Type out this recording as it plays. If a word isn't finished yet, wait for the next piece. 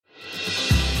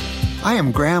I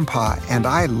am Grandpa, and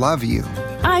I love you.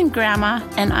 I'm Grandma,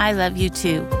 and I love you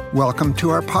too. Welcome to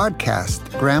our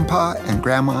podcast, Grandpa and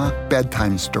Grandma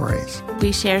Bedtime Stories.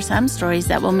 We share some stories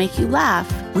that will make you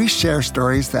laugh. We share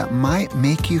stories that might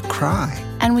make you cry.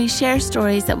 And we share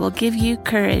stories that will give you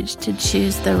courage to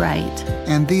choose the right.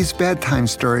 And these bedtime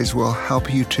stories will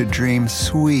help you to dream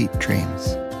sweet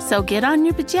dreams. So get on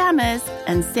your pajamas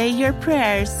and say your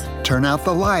prayers. Turn out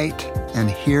the light and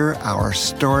hear our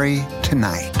story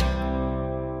tonight.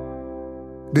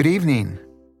 Good evening.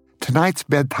 Tonight's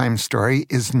bedtime story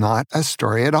is not a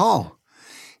story at all.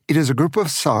 It is a group of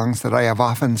songs that I have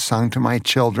often sung to my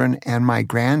children and my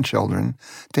grandchildren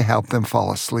to help them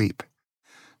fall asleep.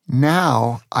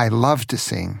 Now I love to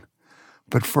sing,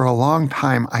 but for a long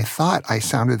time I thought I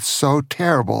sounded so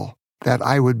terrible that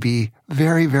I would be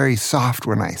very, very soft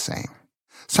when I sang.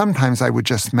 Sometimes I would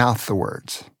just mouth the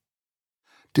words.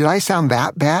 Did I sound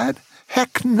that bad?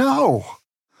 Heck no!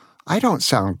 I don't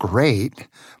sound great,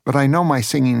 but I know my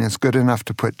singing is good enough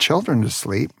to put children to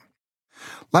sleep.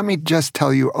 Let me just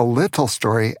tell you a little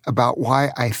story about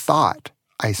why I thought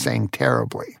I sang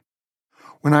terribly.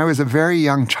 When I was a very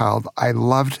young child, I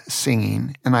loved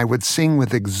singing, and I would sing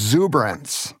with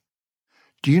exuberance.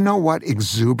 Do you know what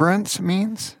exuberance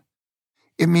means?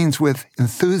 It means with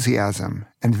enthusiasm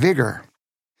and vigor.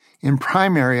 In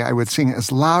primary, I would sing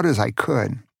as loud as I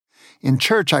could. In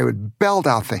church, I would belt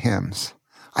out the hymns.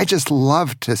 I just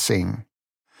loved to sing.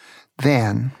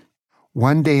 Then,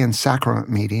 one day in sacrament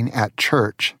meeting at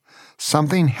church,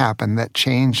 something happened that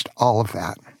changed all of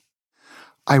that.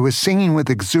 I was singing with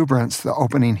exuberance the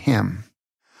opening hymn.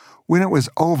 When it was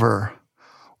over,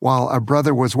 while a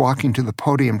brother was walking to the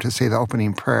podium to say the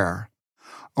opening prayer,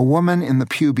 a woman in the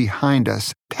pew behind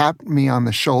us tapped me on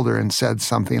the shoulder and said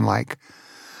something like,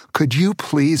 "Could you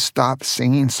please stop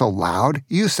singing so loud?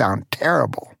 You sound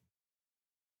terrible."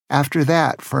 After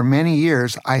that, for many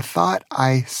years, I thought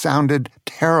I sounded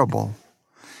terrible.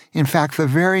 In fact, the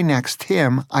very next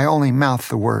hymn, I only mouthed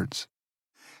the words.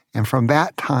 And from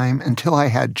that time until I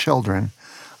had children,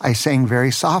 I sang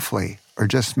very softly or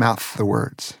just mouthed the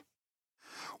words.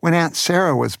 When Aunt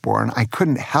Sarah was born, I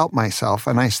couldn't help myself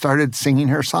and I started singing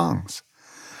her songs.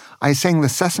 I sang the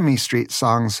Sesame Street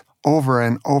songs over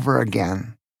and over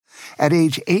again. At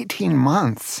age 18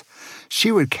 months,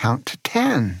 she would count to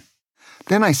 10.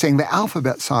 Then I sang the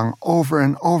alphabet song over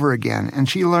and over again, and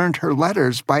she learned her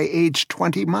letters by age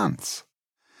 20 months.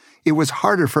 It was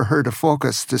harder for her to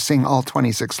focus to sing all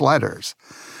 26 letters,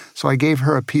 so I gave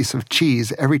her a piece of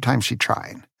cheese every time she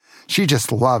tried. She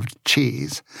just loved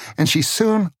cheese, and she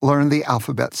soon learned the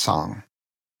alphabet song.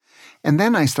 And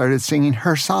then I started singing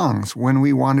her songs when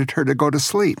we wanted her to go to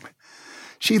sleep.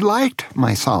 She liked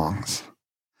my songs.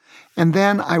 And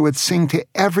then I would sing to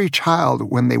every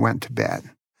child when they went to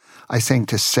bed. I sang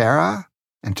to Sarah,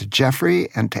 and to Jeffrey,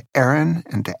 and to Aaron,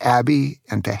 and to Abby,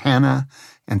 and to Hannah,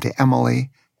 and to Emily,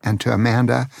 and to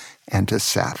Amanda, and to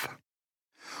Seth.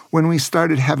 When we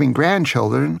started having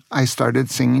grandchildren, I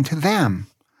started singing to them.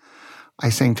 I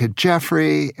sang to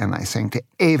Jeffrey, and I sang to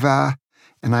Ava,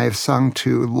 and I have sung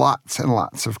to lots and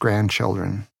lots of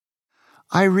grandchildren.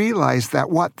 I realized that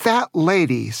what that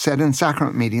lady said in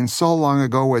sacrament meetings so long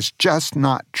ago was just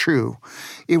not true.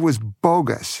 It was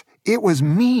bogus. It was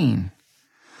mean.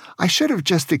 I should have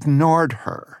just ignored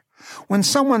her. When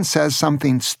someone says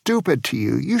something stupid to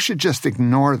you, you should just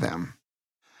ignore them.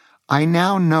 I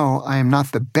now know I am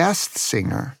not the best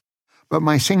singer, but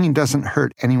my singing doesn't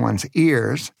hurt anyone's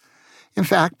ears. In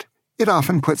fact, it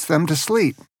often puts them to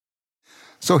sleep.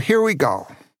 So here we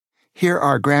go. Here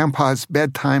are Grandpa's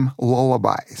bedtime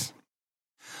lullabies.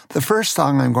 The first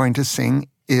song I'm going to sing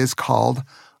is called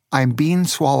 "I'm Being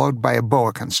Swallowed by a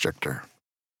Boa Constrictor."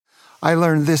 I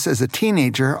learned this as a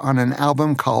teenager on an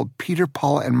album called Peter,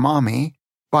 Paul, and Mommy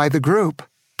by the group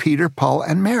Peter, Paul,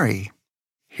 and Mary.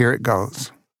 Here it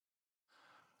goes.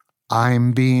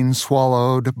 I'm being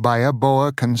swallowed by a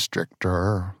boa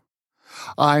constrictor.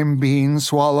 I'm being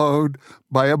swallowed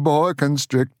by a boa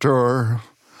constrictor.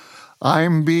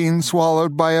 I'm being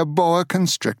swallowed by a boa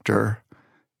constrictor,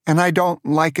 and I don't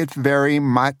like it very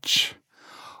much.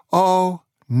 Oh,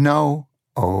 no,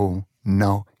 oh,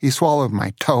 no. He swallowed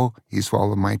my toe, he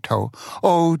swallowed my toe.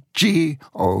 Oh, gee,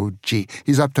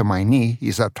 he's up to my knee,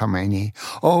 he's up to my knee.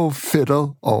 Oh,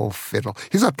 fiddle,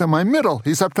 he's up to my middle,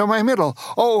 he's up to my middle.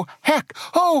 Oh, heck,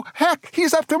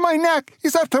 he's up to my neck,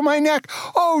 he's up to my neck.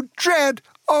 Oh, dread,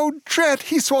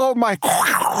 he swallowed my...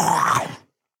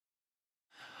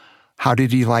 How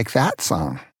did you like that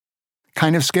song?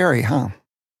 Kind of scary, huh?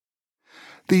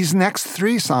 These next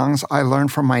three songs I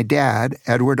learned from my dad,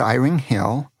 Edward Eyring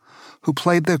Hill, who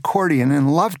played the accordion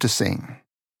and loved to sing.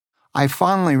 I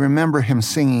fondly remember him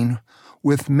singing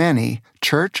with many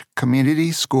church,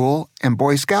 community, school, and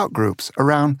Boy Scout groups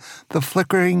around the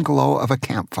flickering glow of a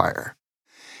campfire.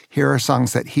 Here are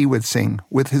songs that he would sing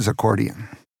with his accordion.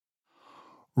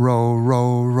 Row,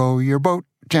 row, row your boat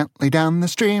gently down the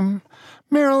stream.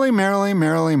 Merrily, merrily,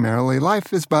 merrily, merrily,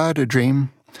 life is but a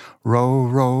dream. Row,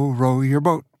 row, row your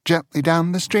boat gently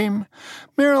down the stream.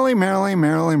 Merrily, merrily,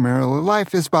 merrily, merrily,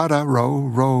 life is but a row,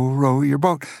 row, row your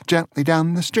boat gently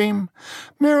down the stream.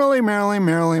 Merrily, merrily,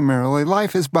 merrily, merrily,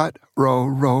 life is but row,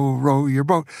 row, row your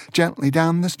boat gently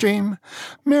down the stream.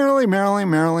 Merrily, merrily,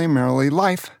 merrily, merrily,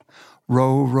 life.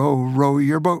 Row, row, row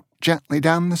your boat gently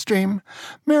down the stream.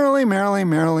 Merrily, merrily,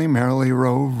 merrily, merrily,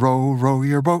 row, row, row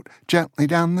your boat gently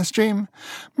down the stream.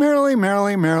 Merrily,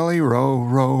 merrily, merrily, row,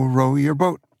 row, row your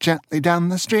boat gently down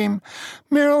the stream.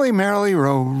 Merrily, merrily,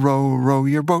 row, row, row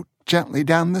your boat gently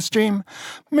down the stream.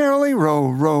 Merrily, row,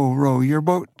 row, row your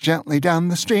boat gently down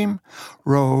the stream.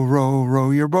 Row, row,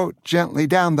 row your boat gently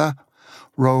down the.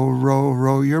 Row, row,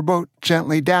 row your boat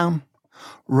gently down.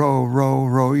 Row, row,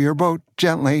 row your boat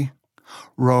gently.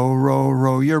 Row, row,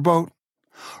 row your boat.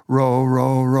 Row,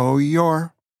 row, row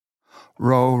your.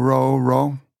 Row, row,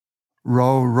 row.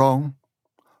 Row, row.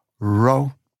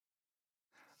 Row.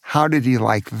 How did he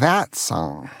like that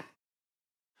song?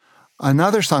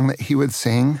 Another song that he would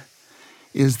sing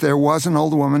is There Was an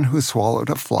Old Woman Who Swallowed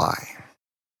a Fly.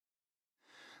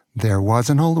 There was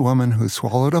an old woman who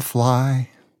swallowed a fly.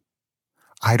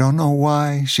 I don't know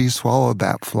why she swallowed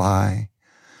that fly.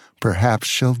 Perhaps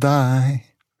she'll die.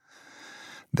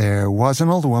 There was an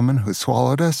old woman who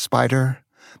swallowed a spider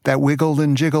that wiggled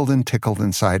and jiggled and tickled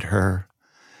inside her.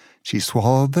 She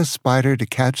swallowed the spider to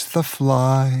catch the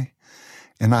fly,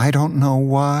 and I don't know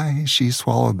why she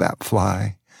swallowed that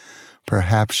fly.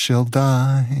 Perhaps she'll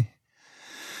die.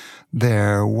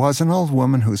 There was an old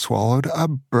woman who swallowed a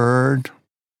bird.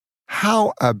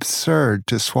 How absurd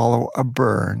to swallow a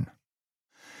bird.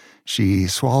 She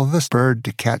swallowed the bird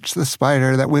to catch the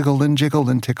spider that wiggled and jiggled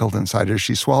and tickled inside her.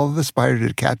 She swallowed the spider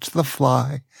to catch the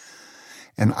fly,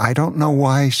 and I don't know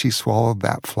why she swallowed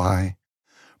that fly.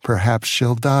 Perhaps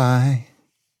she'll die.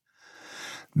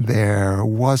 There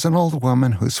was an old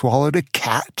woman who swallowed a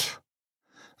cat.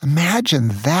 Imagine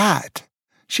that.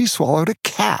 She swallowed a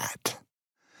cat.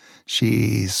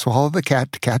 She swallowed the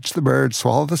cat to catch the bird,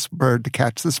 swallowed the bird to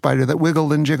catch the spider that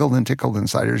wiggled and jiggled and tickled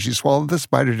inside her. She swallowed the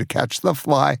spider to catch the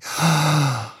fly.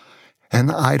 And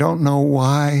I don't know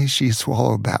why she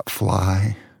swallowed that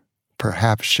fly.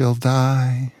 Perhaps she'll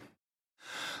die.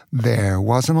 There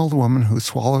was an old woman who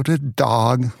swallowed a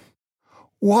dog.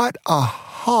 What a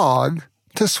hog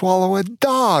to swallow a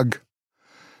dog!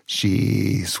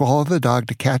 She swallowed the dog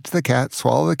to catch the cat,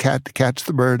 swallowed the cat to catch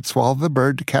the bird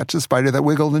to catch the spider that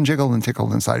wiggled and jiggled and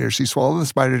tickled inside her. She swallowed the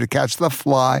spider to catch the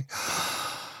fly,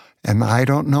 and I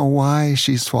don't know why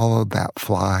she swallowed that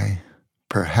fly.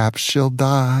 Perhaps she'll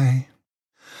die.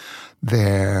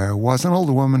 There was an old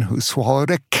woman who swallowed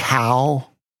a cow.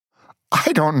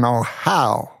 I don't know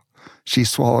how she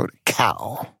swallowed a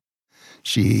cow.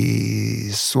 She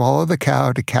swallowed the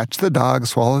cow to catch the dog,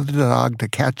 swallowed the dog to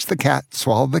catch the cat,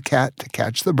 swallowed the cat to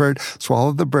catch the bird,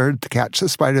 swallowed the bird to catch the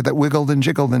spider that wiggled and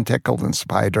jiggled and tickled and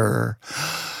spider.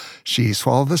 She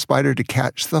swallowed the spider to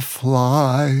catch the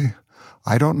fly.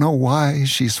 I don't know why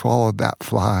she swallowed that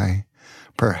fly.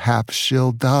 Perhaps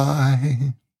she'll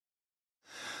die.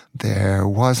 There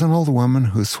was an old woman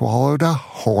who swallowed a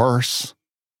horse.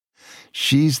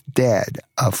 She's dead,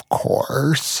 of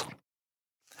course.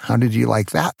 How did you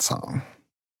like that song?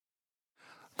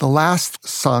 The last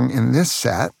song in this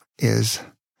set is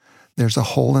There's a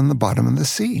Hole in the Bottom of the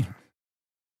Sea.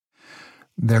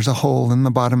 There's a hole in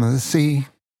the bottom of the sea.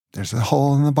 There's a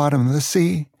hole in the bottom of the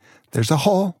sea. There's a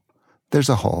hole. There's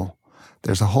a hole.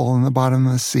 There's a hole in the bottom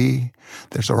of the sea.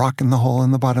 There's a rock in the hole in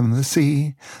the bottom of the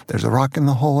sea. There's a rock in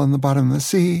the hole in the bottom of the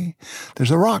sea.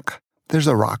 There's a rock. There's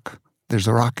a rock. There's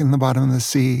a rock in the bottom of the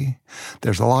sea.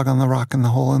 There's a log on the rock in the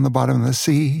hole in the bottom of the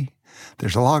sea.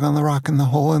 There's a log on the rock in the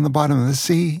hole in the bottom of the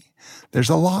sea. There's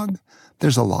a log.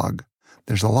 There's a log.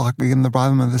 There's a log in the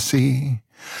bottom of the sea.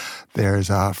 There's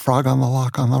a frog on the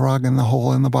rock in the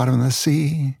hole in the bottom of the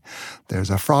sea. There's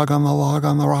a frog on the log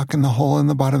on the rock in the hole in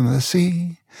the bottom of the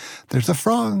sea. There's a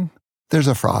frog. There's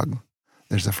a frog.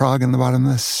 There's a frog in the bottom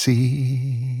of the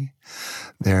sea.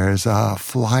 There's a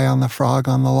fly on the frog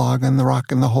on the log and the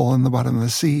rock in the hole in the bottom of the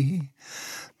sea.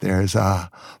 There's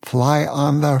a fly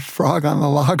on the frog on the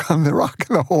log on the rock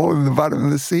in the hole in the bottom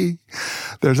of the sea.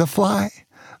 There's a fly.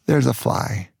 There's a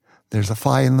fly. There's a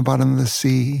fly in the bottom of the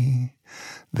sea.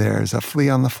 There's a flea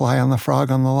on the fly on the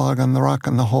frog on the log on the rock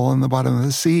on the hole in the bottom of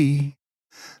the sea.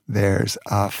 There's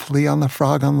a flea on the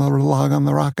frog on the log on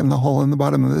the rock in the hole in the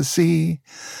bottom of the sea.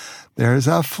 There's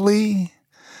a flea.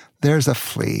 There's a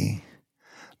flea.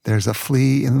 There's a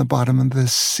flea in the bottom of the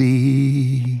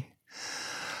sea.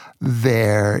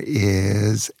 There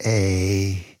is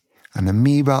an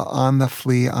amoeba on the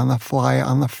flea, on the fly,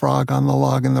 on the frog, on the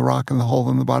log, in the rock, in the hole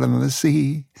in the bottom of the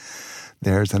sea.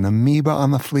 There's an amoeba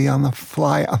on the flea, on the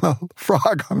fly, on the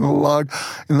frog, on the log,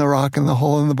 in the rock, in the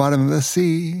hole in the bottom of the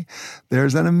sea.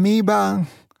 There's an amoeba.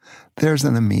 There's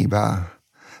an amoeba.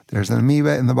 There's an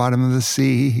amoeba in the bottom of the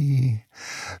sea.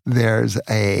 There's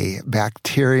a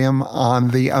bacterium on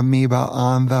the amoeba,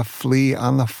 on the flea,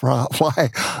 on the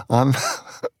fly, on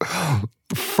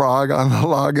the frog, on the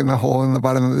log, in the hole in the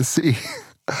bottom of the sea.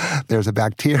 There's a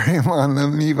bacterium on the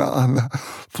amoeba, on the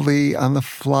flea, on the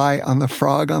fly, on the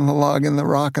frog, on the log, in the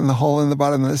rock, in the hole in the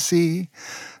bottom of the sea.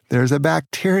 There's a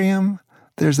bacterium.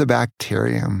 There's a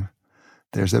bacterium.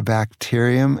 There's a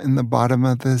bacterium in the bottom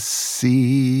of the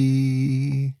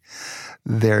sea.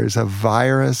 There's a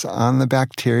virus on the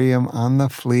bacterium, on the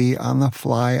flea, on the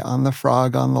fly, on the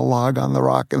frog, on the log, on the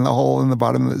rock, in the hole in the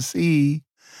bottom of the sea.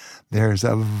 There's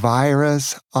a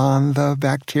virus on the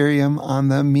bacterium, on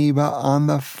the amoeba, on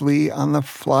the flea, on the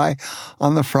fly,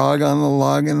 on the frog, on the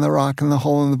log, in the rock, in the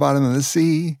hole in the bottom of the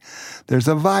sea. There's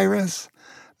a virus.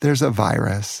 There's a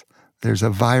virus. There's a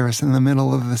virus in the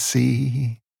middle of the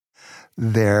sea.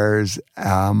 There's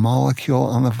a molecule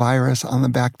on the virus, on the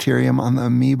bacterium, on the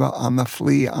amoeba, on the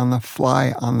flea, on the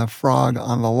fly, on the frog,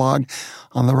 on the log,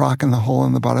 on the rock, in the hole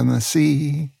in the bottom of the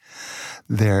sea.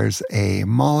 There's a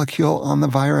molecule on the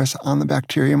virus, on the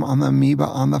bacterium, on the amoeba,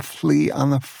 on the flea, on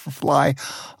the fly,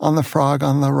 on the frog,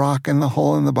 on the rock, in the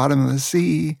hole in the bottom of the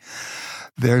sea.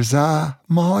 There's a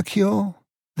molecule.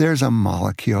 There's a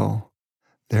molecule.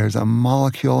 There's a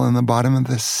molecule in the bottom of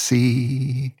the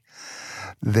sea.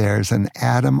 There's an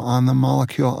atom on the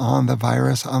molecule, on the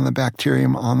virus, on the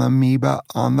bacterium, on the amoeba,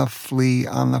 on the flea,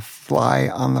 on the fly,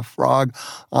 on the frog,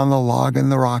 on the log, in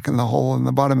the rock, in the hole in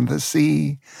the bottom of the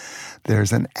sea.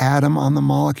 There's an atom on the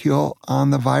molecule,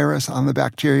 on the virus, on the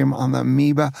bacterium, on the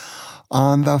amoeba,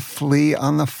 on the flea,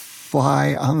 on the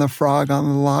fly, on the frog, on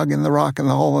the log, in the rock, in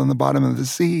the hole in the bottom of the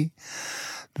sea.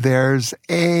 There's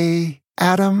an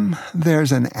atom.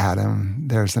 There's an atom.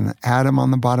 There's an atom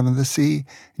on the bottom of the sea.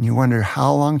 And you wonder,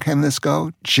 how long can this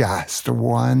go? Just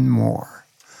one more.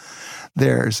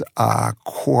 There's a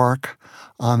quark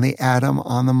on the atom,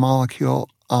 on the molecule,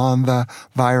 on the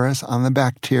virus, on the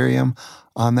bacterium,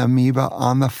 on the amoeba,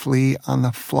 on the flea, on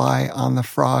the fly, on the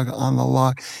frog, on the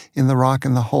log, in the rock,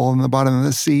 in the hole in the bottom of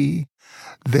the sea.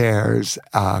 There's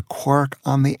a quark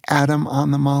on the atom,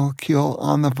 on the molecule,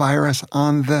 on the virus,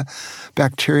 on the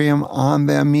bacterium, on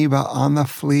the amoeba, on the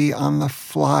flea, on the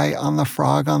fly, on the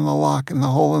frog, on the log, in the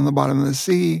hole in the bottom of the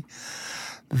sea.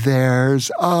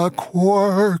 There's a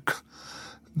quark.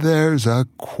 There's a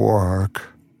quark.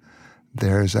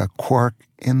 There's a quark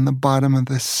in the bottom of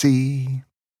the sea.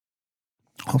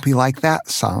 Hope you like that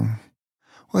song.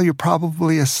 Well, you're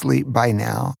probably asleep by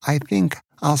now. I think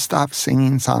I'll stop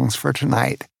singing songs for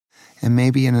tonight, and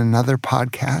maybe in another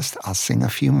podcast, I'll sing a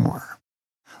few more.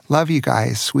 Love you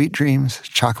guys. Sweet dreams,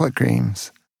 chocolate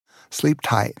dreams. Sleep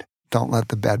tight. Don't let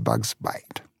the bed bugs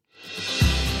bite.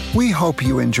 We hope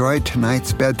you enjoyed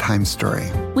tonight's bedtime story.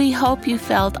 We hope you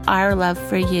felt our love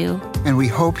for you. And we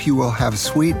hope you will have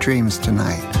sweet dreams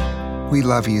tonight. We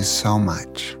love you so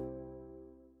much.